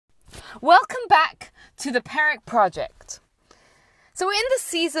Welcome back to the Perek Project. So we're in the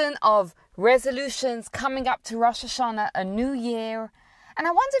season of resolutions coming up to Rosh Hashanah, a new year. And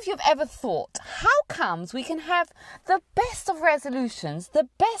I wonder if you've ever thought, how comes we can have the best of resolutions, the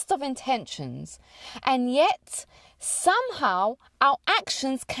best of intentions, and yet somehow our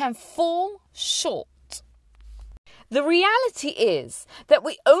actions can fall short? The reality is that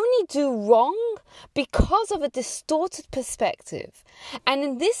we only do wrong because of a distorted perspective. And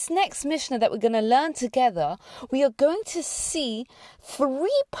in this next Mishnah that we're going to learn together, we are going to see 3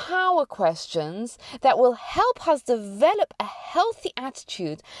 power questions that will help us develop a healthy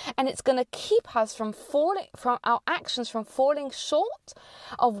attitude, and it's going to keep us from our actions from falling short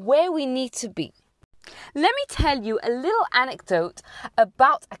of where we need to be. Let me tell you a little anecdote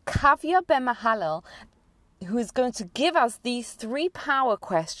about a Kavya ben Mahalel, who is going to give us these 3 power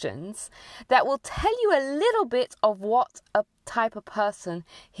questions that will tell you a little bit of what a type of person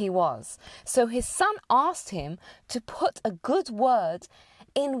he was. So his son asked him to put a good word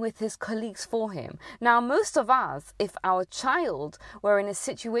in with his colleagues for him. Now, most of us, if our child were in a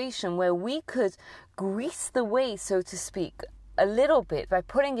situation where we could grease the way, so to speak, a little bit by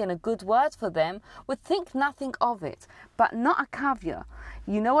putting in a good word for them, would think nothing of it. But not a Kavya.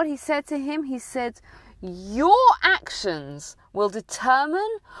 You know what he said to him? He said, "Your actions will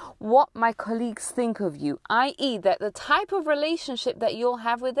determine what my colleagues think of you," i.e. that the type of relationship that you'll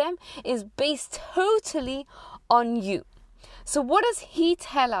have with them is based totally on you. So what does he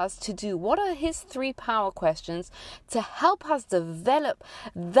tell us to do? What are his 3 power questions to help us develop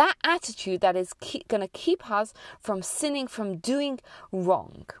that attitude that is going to keep us from sinning, from doing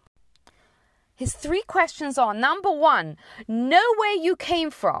wrong? His 3 questions are: number 1, know where you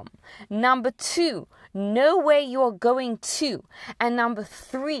came from. Number 2, know where you are going to. And number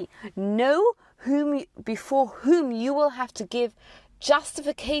 3, know before whom you will have to give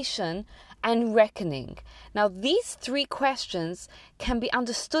justification and reckoning. Now, these 3 questions can be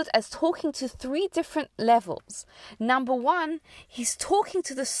understood as talking to 3 different levels. Number 1, he's talking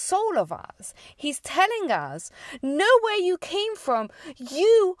to the soul of us. He's telling us, know where you came from.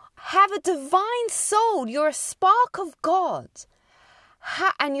 You have a divine soul. You're a spark of God.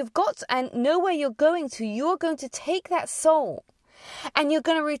 And know where you're going to. You're going to take that soul and you're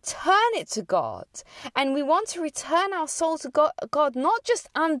going to return it to God. And we want to return our soul to God, not just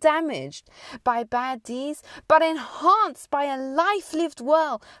undamaged by bad deeds, but enhanced by a life lived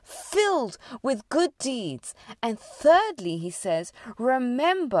well, filled with good deeds. And thirdly, he says,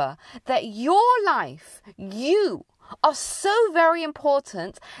 remember that your life, you are so very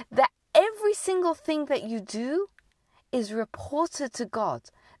important that every single thing that you do is reported to God,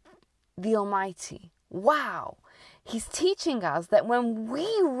 the Almighty. Wow! He's teaching us that when we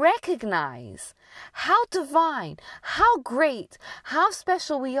recognize how divine, how great, how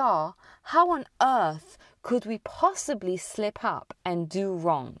special we are, how on earth could we possibly slip up and do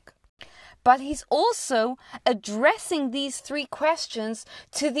wrong? But he's also addressing these 3 questions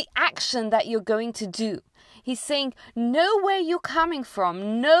to the action that you're going to do. He's saying, know where you're coming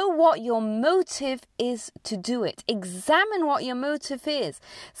from. Know what your motive is to do it. Examine what your motive is.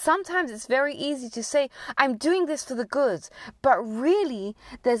 Sometimes it's very easy to say, I'm doing this for the good. But really,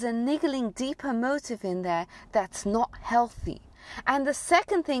 there's a niggling deeper motive in there that's not healthy. And the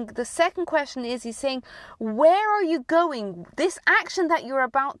second question is, he's saying, where are you going? This action that you're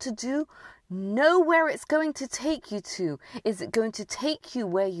about to do, know where it's going to take you to. Is it going to take you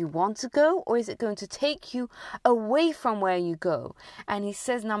where you want to go, or is it going to take you away from where you go? And he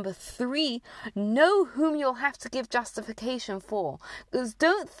says, number 3, know whom you'll have to give justification for. Because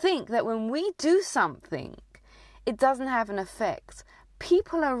don't think that when we do something, it doesn't have an effect.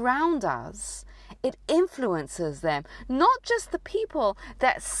 People around us, it influences them. Not just the people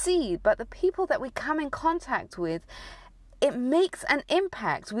that see, but the people that we come in contact with. It makes an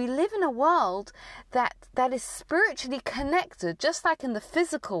impact. We live in a world that is spiritually connected, just like in the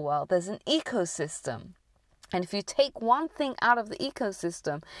physical world. There's an ecosystem. And if you take one thing out of the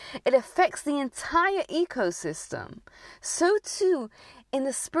ecosystem, it affects the entire ecosystem. So too, in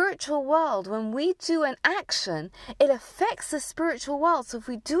the spiritual world, when we do an action, it affects the spiritual world. So if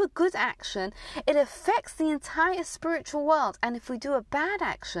we do a good action, it affects the entire spiritual world. And if we do a bad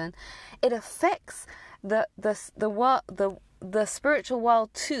action, it affects the spiritual world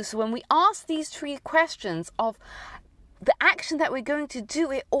too. So when we ask these 3 questions of the action that we're going to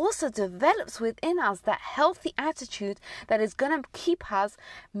do, it also develops within us that healthy attitude that is going to keep us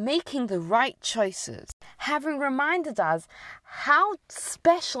making the right choices. having reminded us how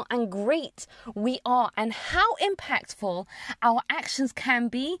special and great we are and how impactful our actions can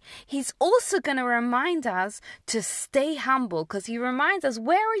be, he's also going to remind us to stay humble, because he reminds us,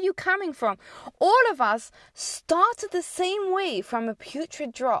 where are you coming from? All of us started the same way, from a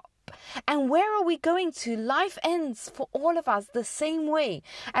putrid drop. And where are we going to? Life ends for all of us the same way.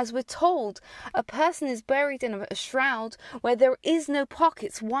 As we're told, a person is buried in a shroud where there is no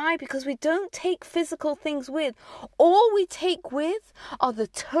pockets. Why? Because we don't take physical things with. All we take with are the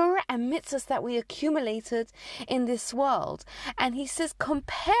Torah and mitzvahs that we accumulated in this world. And he says,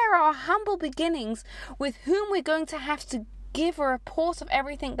 compare our humble beginnings with whom we're going to have to give a report of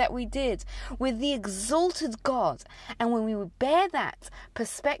everything that we did, with the exalted God. And when we bear that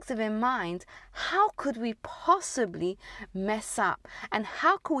perspective in mind, how could we possibly mess up? And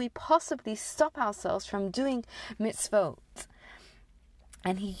how could we possibly stop ourselves from doing mitzvot?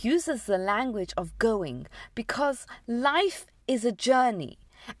 And he uses the language of going, because life is a journey,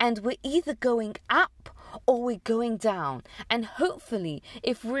 and we're either going up or we're going down. And hopefully,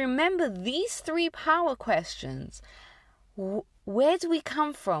 if we remember these 3 power questions, where do we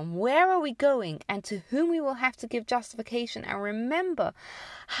come from? Where are we going? And to whom we will have to give justification. And remember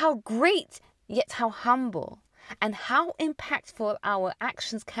how great, yet how humble, and how impactful our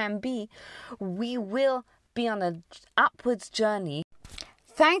actions can be. We will be on an upwards journey.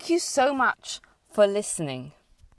 Thank you so much for listening.